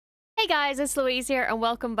guys, it's Louise here and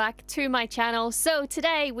welcome back to my channel. So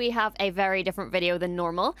today we have a very different video than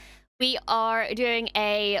normal. We are doing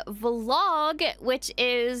a vlog, which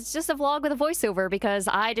is just a vlog with a voiceover because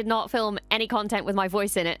I did not film any content with my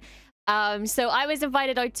voice in it. So I was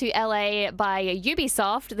invited out to LA by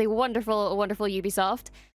Ubisoft, the wonderful Ubisoft,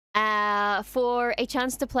 for a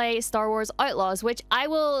chance to play Star Wars Outlaws, which I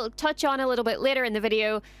will touch on a little bit later in the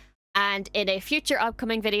video and in a future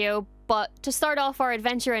upcoming video. But to start off our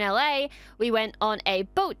adventure in LA, we went on a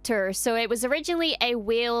boat tour. So it was originally a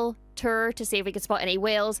whale tour to see if we could spot any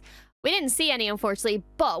whales. We didn't see any, unfortunately,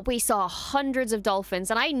 but we saw hundreds of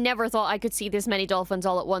dolphins, and I never thought I could see this many dolphins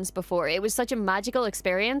all at once before. It was such a magical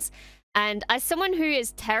experience, and as someone who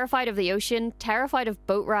is terrified of the ocean, terrified of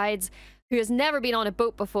boat rides, who has never been on a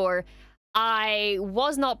boat before, I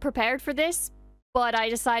was not prepared for this, but I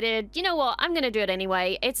decided, you know what, I'm gonna do it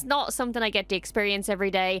anyway. It's not something I get to experience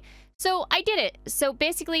every day. So I did it. So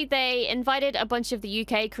basically they invited a bunch of the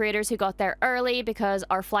UK creators who got there early because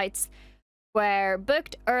our flights were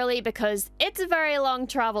booked early because it's a very long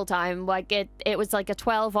travel time. Like it was like a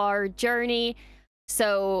 12-hour journey.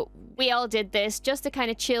 So we all did this just to kind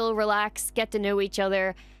of chill, relax, get to know each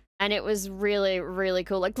other. And it was really, really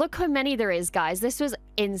cool. Like, look how many there is, guys. This was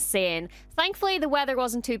insane. Thankfully, the weather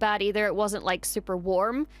wasn't too bad either. It wasn't like super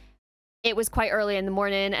warm. It was quite early in the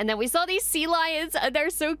morning, and then we saw these sea lions.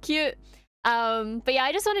 They're so cute. But yeah,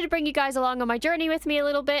 I just wanted to bring you guys along on my journey with me a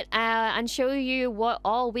little bit and show you what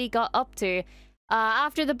all we got up to.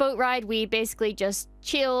 After the boat ride, we basically just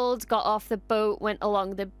chilled, got off the boat, went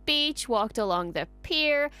along the beach, walked along the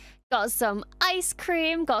pier, got some ice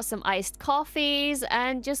cream, got some iced coffees,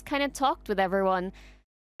 and just kind of talked with everyone.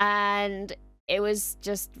 And it was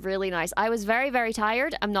just really nice. I was very, very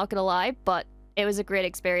tired, I'm not gonna lie, but it was a great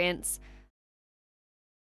experience.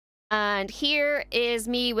 And here is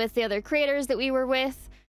me with the other creators that we were with.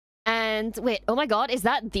 And wait, oh my god, is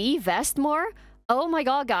that the Vestmore? Oh my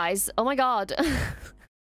god, guys. Oh my god.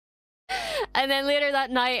 And then later that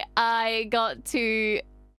night, I got to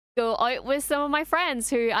go out with some of my friends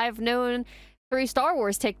who I've known through Star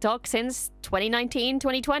Wars TikTok since 2019,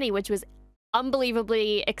 2020, which was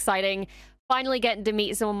unbelievably exciting. Finally getting to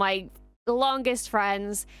meet some of my longest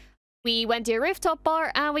friends. We went to a rooftop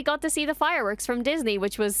bar and we got to see the fireworks from Disney,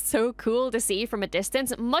 which was so cool to see from a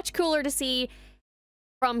distance. Much cooler to see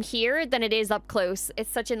from here than it is up close. It's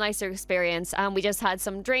such a nicer experience. We just had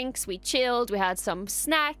some drinks, we chilled, we had some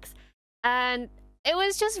snacks, and it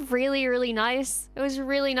was just really, really nice. It was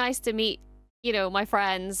really nice to meet, you know, my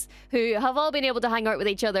friends who have all been able to hang out with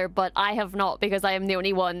each other, but I have not because I am the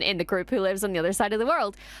only one in the group who lives on the other side of the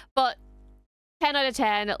world. But 10 out of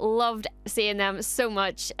 10, loved seeing them so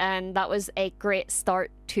much, and that was a great start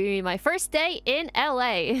to my first day in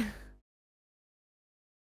LA.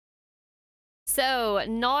 So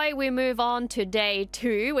now we move on to day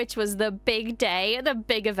 2, which was the big day, the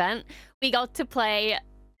big event. We got to play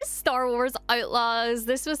Star Wars Outlaws.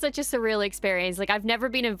 This was such a surreal experience. Like, I've never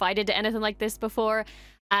been invited to anything like this before,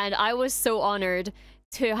 and I was so honored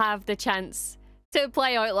to have the chance to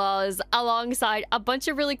play Outlaws alongside a bunch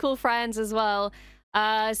of really cool friends as well.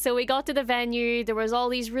 So we got to the venue. There was all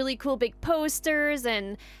these really cool big posters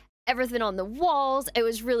and everything on the walls. It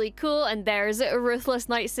was really cool. And there's a Ruthless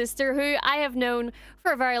Night Sister, who I have known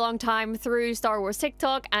for a very long time through Star Wars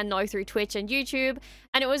TikTok and now through Twitch and YouTube.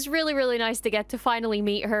 And it was really, really nice to get to finally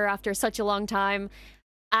meet her after such a long time.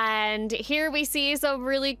 And here we see some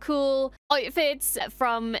really cool outfits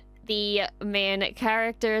from the main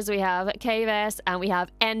characters. We have K-Vest and we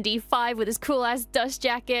have ND5 with his cool ass dust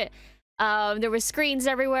jacket. There was screens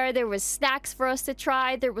everywhere. There was snacks for us to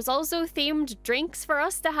try. There was also themed drinks for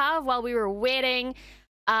us to have while we were waiting.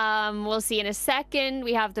 We'll see in a second.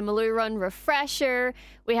 We have the Maloo Run refresher.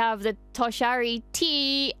 We have the Toshari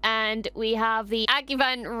tea, and we have the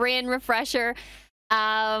Akivan rain refresher.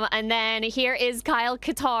 And then here is Kyle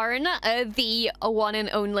Katarn, the one and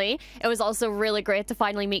only. It was also really great to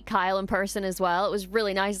finally meet Kyle in person as well. It was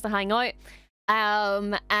really nice to hang out.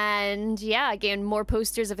 And yeah, again, more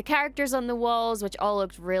posters of the characters on the walls, which all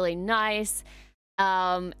looked really nice.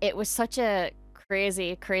 It was such a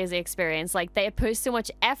crazy, crazy experience. Like, they had put so much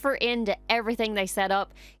effort into everything they set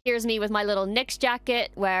up. Here's me with my little Nyx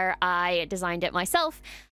jacket where I designed it myself.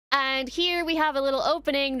 And here we have a little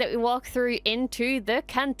opening that we walk through into the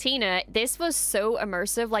cantina. This was so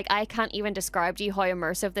immersive. Like, I can't even describe to you how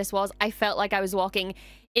immersive this was. I felt like I was walking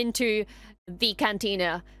into the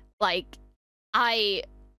cantina. Like, it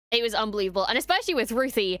was unbelievable. And especially with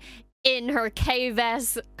Ruthie in her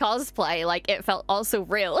K-Vest cosplay, like, it felt also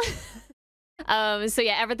real. So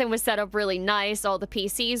yeah, everything was set up really nice. All the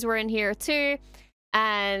PCs were in here too.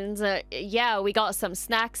 And yeah, we got some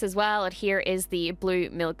snacks as well. And here is the blue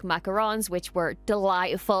milk macarons, which were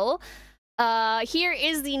delightful. Here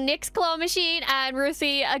is the Nyx claw machine, and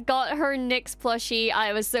Ruthie got her Nyx plushie.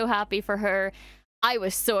 I was so happy for her. I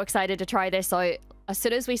was so excited to try this out. As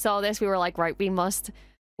soon as we saw this, we were like, right, we must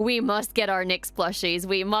get our Nyx plushies.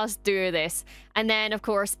 We must do this. And then, of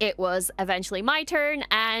course, it was eventually my turn,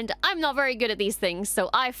 and I'm not very good at these things, so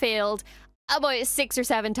I failed about 6 or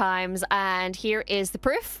 7 times, and here is the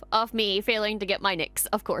proof of me failing to get my Nyx,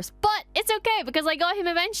 of course. But it's okay, because I got him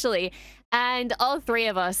eventually, and all 3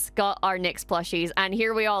 of us got our Nyx plushies, and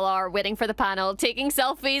here we all are waiting for the panel, taking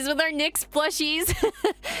selfies with our Nyx plushies,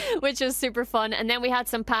 which was super fun. And then we had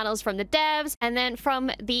some panels from the devs, and then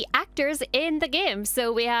from the actors in the game.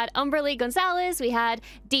 So we had Umberly Gonzalez, we had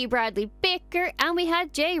D. Bradley Baker, and we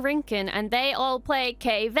had Jay Rinkin, and they all play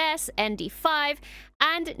Kay Vess, ND5,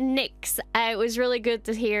 and Nyx. It was really good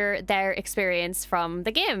to hear their experience from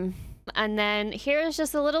the game. And then here's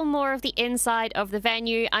just a little more of the inside of the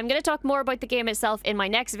venue. I'm going to talk more about the game itself in my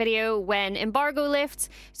next video when embargo lifts,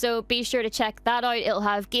 so be sure to check that out. It'll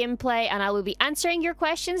have gameplay, and I will be answering your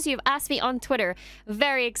questions you've asked me on Twitter.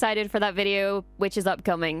 Very excited for that video, which is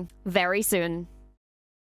upcoming very soon.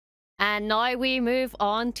 And now we move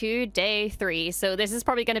on to day 3. So this is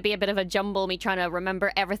probably going to be a bit of a jumble, me trying to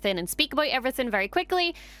remember everything and speak about everything very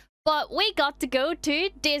quickly. But we got to go to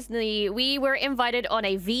Disney. We were invited on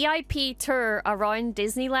a VIP tour around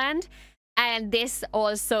Disneyland, and this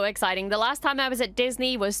was so exciting. The last time I was at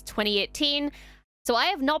Disney was 2018. So I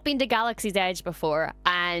have not been to Galaxy's Edge before,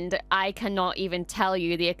 and I cannot even tell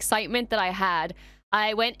you the excitement that I had.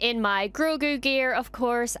 I went in my Grogu gear, of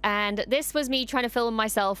course, and this was me trying to film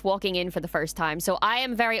myself walking in for the first time. So I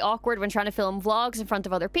am very awkward when trying to film vlogs in front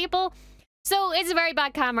of other people. So it's a very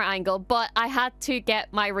bad camera angle, but I had to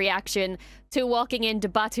get my reaction to walking into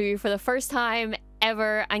Batuu for the first time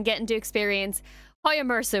ever and getting to experience how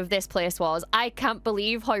immersive this place was. I can't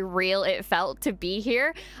believe how real it felt to be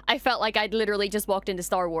here. I felt like I'd literally just walked into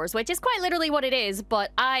Star Wars, which is quite literally what it is,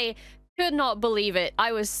 but I could not believe it.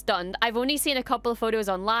 I was stunned. I've only seen a couple of photos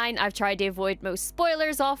online. I've tried to avoid most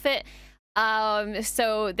spoilers off it.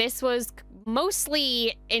 So this was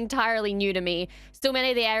mostly entirely new to me. So many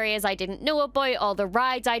of the areas I didn't know about, all the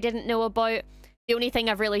rides I didn't know about. The only thing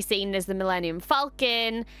I've really seen is the Millennium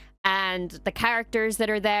Falcon and the characters that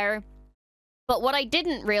are there. But what I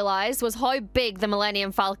didn't realize was how big the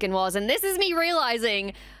Millennium Falcon was. And this is me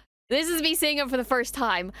realizing, this is me seeing it for the first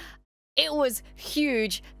time. It was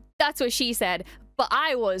huge. That's what she said. But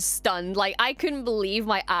I was stunned. Like, I couldn't believe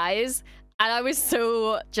my eyes. And I was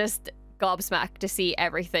so just gobsmacked to see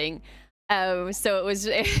everything. So it was...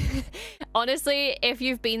 honestly, if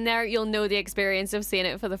you've been there, you'll know the experience of seeing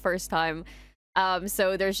it for the first time.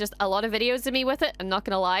 So there's just a lot of videos of me with it. I'm not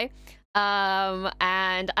gonna lie.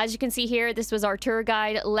 And as you can see here, this was our tour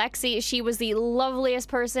guide, Lexi. She was the loveliest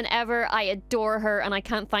person ever. I adore her, and I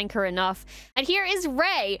can't thank her enough. And here is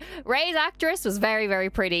Rey. Rey's actress was very, very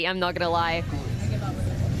pretty. I'm not gonna lie.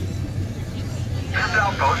 This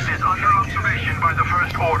outpost is under observation by the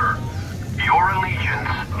First Order. Your allegiance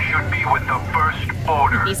should be with the First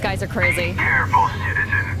Order. These guys are crazy. Be careful,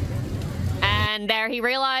 citizen. And there he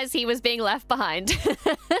realized he was being left behind.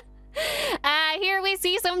 Here we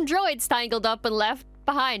see some droids tangled up and left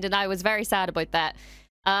behind, and I was very sad about that.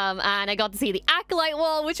 And I got to see the Acolyte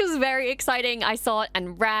Wall, which was very exciting. I saw it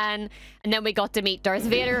and ran. And then we got to meet Darth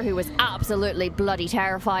Vader, who was absolutely bloody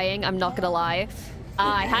terrifying. I'm not gonna lie.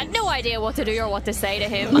 I had no idea what to do or what to say to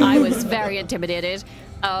him. I was very intimidated.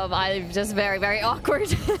 I'm just very, very awkward.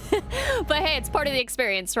 But hey, it's part of the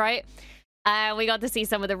experience, right? We got to see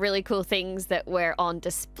some of the really cool things that were on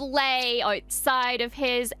display outside of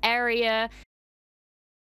his area.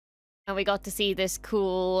 And we got to see this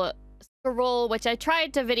cool scroll, which I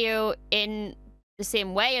tried to video in the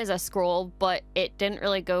same way as a scroll, but it didn't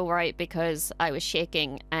really go right because I was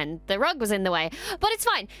shaking and the rug was in the way. But it's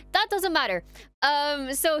fine. That doesn't matter.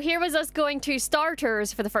 So here was us going to Star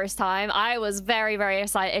Tours for the first time. I was very, very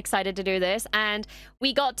excited to do this, and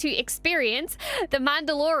we got to experience the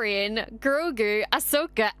Mandalorian, Grogu,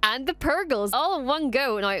 Ahsoka, and the Purgles all in one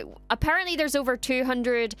go. Now, apparently there's over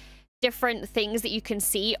 200 different things that you can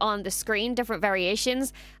see on the screen, different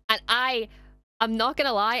variations, and I'm not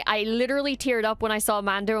gonna lie, I literally teared up when I saw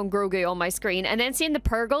Mando and Grogu on my screen, and then seeing the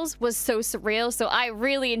Purgles was so surreal, so I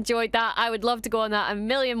really enjoyed that. I would love to go on that a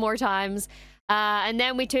million more times. And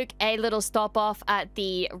then we took a little stop off at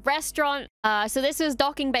the restaurant. So this was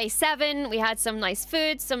Docking Bay 7. We had some nice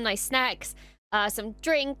food, some nice snacks, some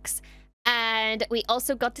drinks, And we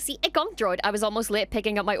also got to see a gonk droid. I was almost late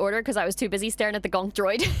picking up my order because I was too busy staring at the gonk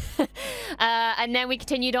droid. And then we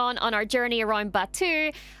continued on our journey around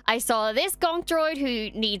Batuu. I saw this gonk droid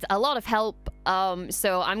who needs a lot of help.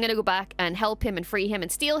 So I'm going to go back and help him and free him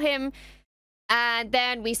and steal him. And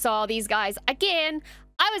then we saw these guys again.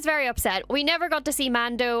 I was very upset. We never got to see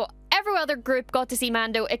Mando. Every other group got to see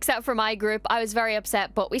Mando except for my group. I was very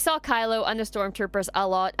upset, but we saw Kylo and the Stormtroopers a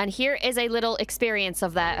lot, and here is a little experience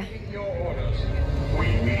of that. Your orders. We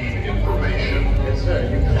need information. Yes, sir.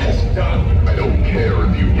 Yes, done. I don't care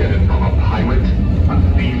if you get it from a pilot, a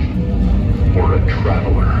thief, or a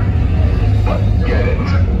traveler. But get it.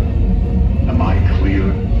 Am I clear,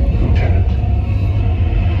 Lieutenant?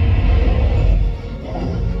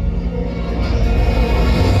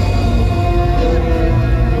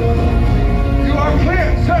 Clear,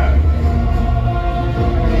 sir!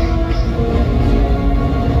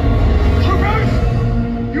 Troopers!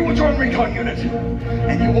 You will join recon unit,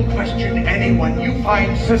 and you will question anyone you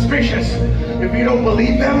find suspicious. If you don't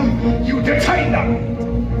believe them, you detain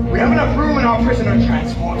them. We have enough room in our prisoner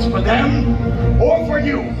transports for them or for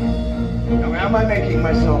you. Now, am I making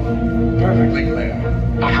myself perfectly clear?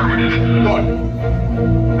 Affirmative. Good.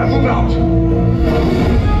 Now move out.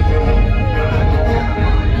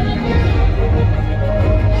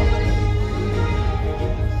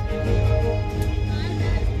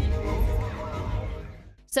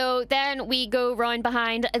 So then we go round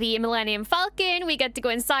behind the Millennium Falcon. We get to go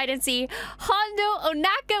inside and see Hondo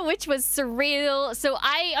Ohnaka, which was surreal. So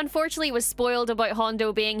I unfortunately was spoiled about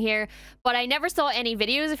Hondo being here, but I never saw any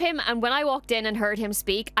videos of him. And when I walked in and heard him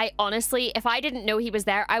speak, I honestly, if I didn't know he was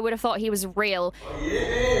there, I would have thought he was real. Oh,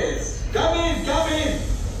 yes, come in, come in.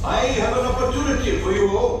 I have an opportunity for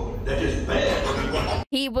you all that is bad.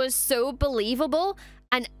 He was so believable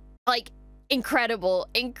and like incredible.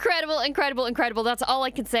 That's all I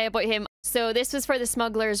can say about him. So this was for the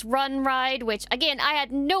Smuggler's Run ride, which again, I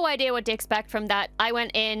had no idea what to expect from that. I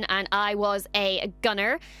went in and I was a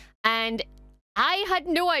gunner, and I had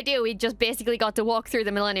no idea we just basically got to walk through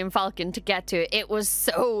the Millennium Falcon to get to it. It was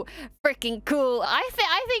so freaking cool. I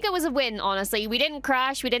think it was a win, honestly. We didn't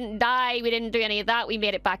crash, we didn't die, we didn't do any of that. We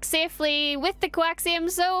made it back safely with the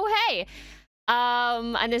coaxium, so hey.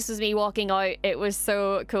 And this was me walking out. It was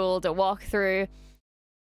so cool to walk through.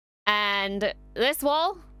 And this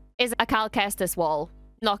wall is a Cal Kestis wall,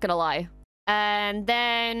 not gonna lie. And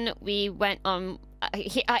then we went on...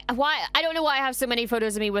 I don't know why I have so many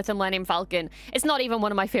photos of me with the Millennium Falcon. It's not even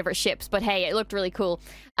one of my favorite ships, but hey, it looked really cool.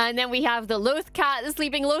 And then we have the Loth Cat, the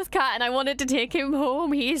sleeping Loth Cat, and I wanted to take him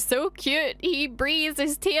home. He's so cute. He breathes,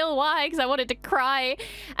 his tail wags. I wanted to cry.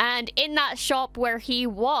 And in that shop where he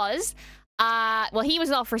was... well, he was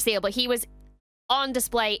not for sale, but he was on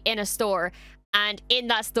display in a store. And in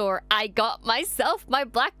that store, I got myself my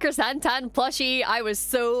Black Chrysanthemum plushie. I was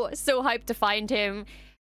so hyped to find him.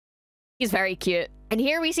 He's very cute. And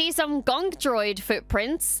here we see some gonk droid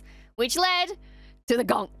footprints, which led to the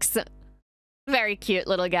gonks. Very cute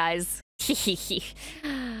little guys.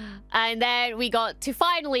 And then we got to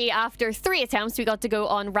finally, after 3 attempts, we got to go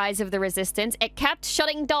on Rise of the Resistance. It kept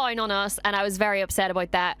shutting down on us, and I was very upset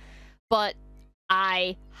about that. But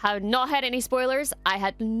I have not had any spoilers. I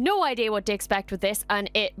had no idea what to expect with this, and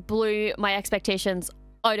it blew my expectations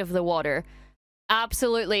out of the water.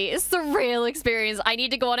 Absolutely. It's a real experience. I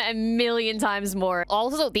need to go on it a million times more.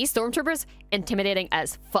 Also, these stormtroopers, intimidating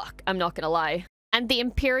as fuck. I'm not gonna lie. And the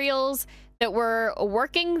Imperials that were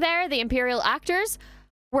working there, the Imperial actors,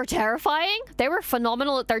 were terrifying. They were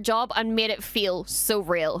phenomenal at their job and made it feel so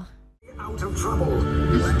real. Out of trouble.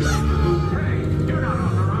 Hey, you're not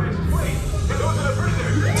authorized. Wait, those are the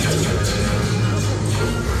prisoners.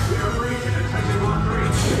 They're breaching attention on 3.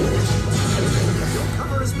 Your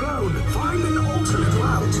cover is blown. Find an alternate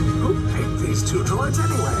route. Who picked these 2 droids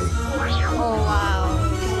anyway? Oh, wow.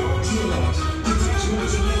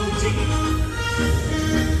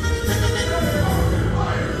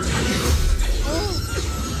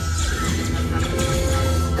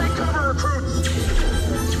 Take cover, recruits.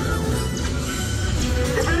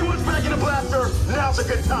 If anyone's packing a blaster, now's a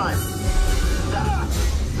good time. Ah,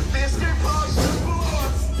 the escape pod's just below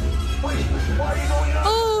us. Wait, why are you going up?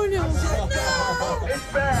 Oh, no. No!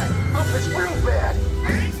 It's bad. Up is real bad.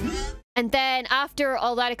 And then after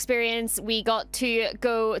all that experience, we got to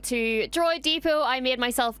go to Droid Depot. I made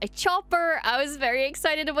myself a chopper. I was very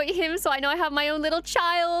excited about him, so I know I have my own little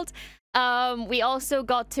child. We also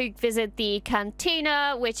got to visit the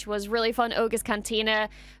cantina, which was really fun. Oga's Cantina.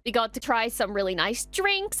 We got to try some really nice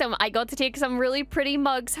drinks, and I got to take some really pretty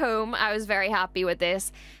mugs home. I was very happy with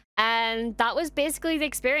this. And that was basically the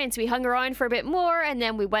experience. We hung around for a bit more, and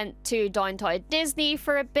then we went to downtown Disney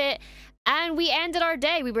for a bit. And we ended our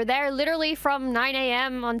day. We were there literally from 9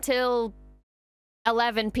 a.m. until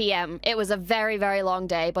 11 p.m. It was a very, very long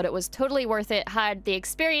day, but it was totally worth it. Had the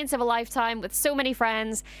experience of a lifetime with so many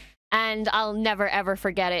friends, and I'll never, ever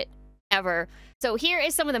forget it, ever. So here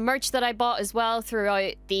is some of the merch that I bought as well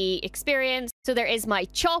throughout the experience. So there is my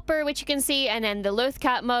chopper, which you can see, and then the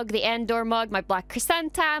Lothcat mug, the Endor mug, my Black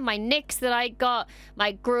Chrysanthemum, my Nyx that I got,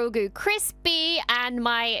 my Grogu Crispy, and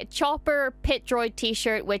my Chopper Pit Droid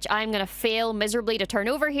t-shirt, which I'm going to fail miserably to turn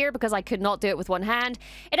over here because I could not do it with one hand.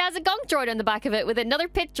 It has a Gunk Droid on the back of it with another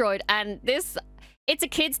Pit Droid, and this... It's a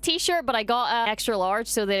kid's t-shirt, but I got an extra large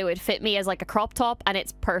so that it would fit me as like a crop top, and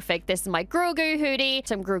it's perfect. This is my Grogu hoodie,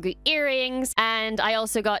 some Grogu earrings, and I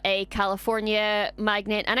also got a California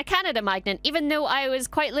magnet and a Canada magnet, even though I was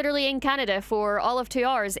quite literally in Canada for all of 2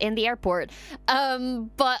 hours in the airport.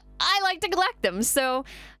 But I like to collect them, so...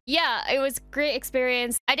 yeah, it was a great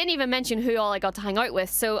experience. I didn't even mention who all I got to hang out with.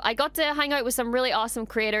 So I got to hang out with some really awesome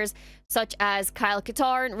creators, such as Kyle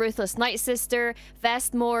Katarn, Ruthless Night Sister,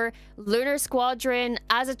 Vestmore, Lunar Squadron,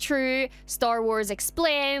 As a True, Star Wars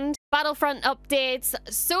Explained, Battlefront updates.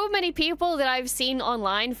 So many people that I've seen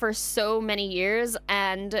online for so many years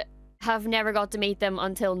and have never got to meet them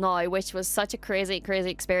until now, which was such a crazy, crazy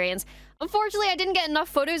experience. Unfortunately, I didn't get enough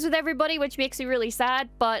photos with everybody, which makes me really sad,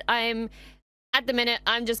 but at the minute,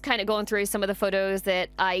 I'm just kind of going through some of the photos that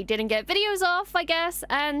I didn't get videos of, I guess.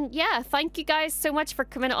 And yeah, thank you guys so much for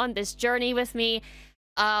coming on this journey with me.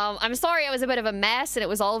 I'm sorry it was a bit of a mess and it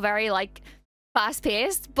was all very, like,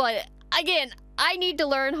 fast-paced. But again, I need to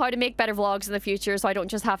learn how to make better vlogs in the future so I don't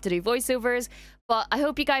just have to do voiceovers. But I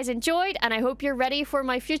hope you guys enjoyed, and I hope you're ready for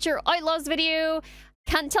my future Outlaws video.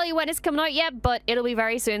 Can't tell you when it's coming out yet, but it'll be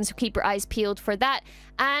very soon, so keep your eyes peeled for that.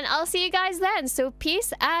 And I'll see you guys then. So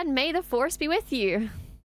peace, and may the Force be with you.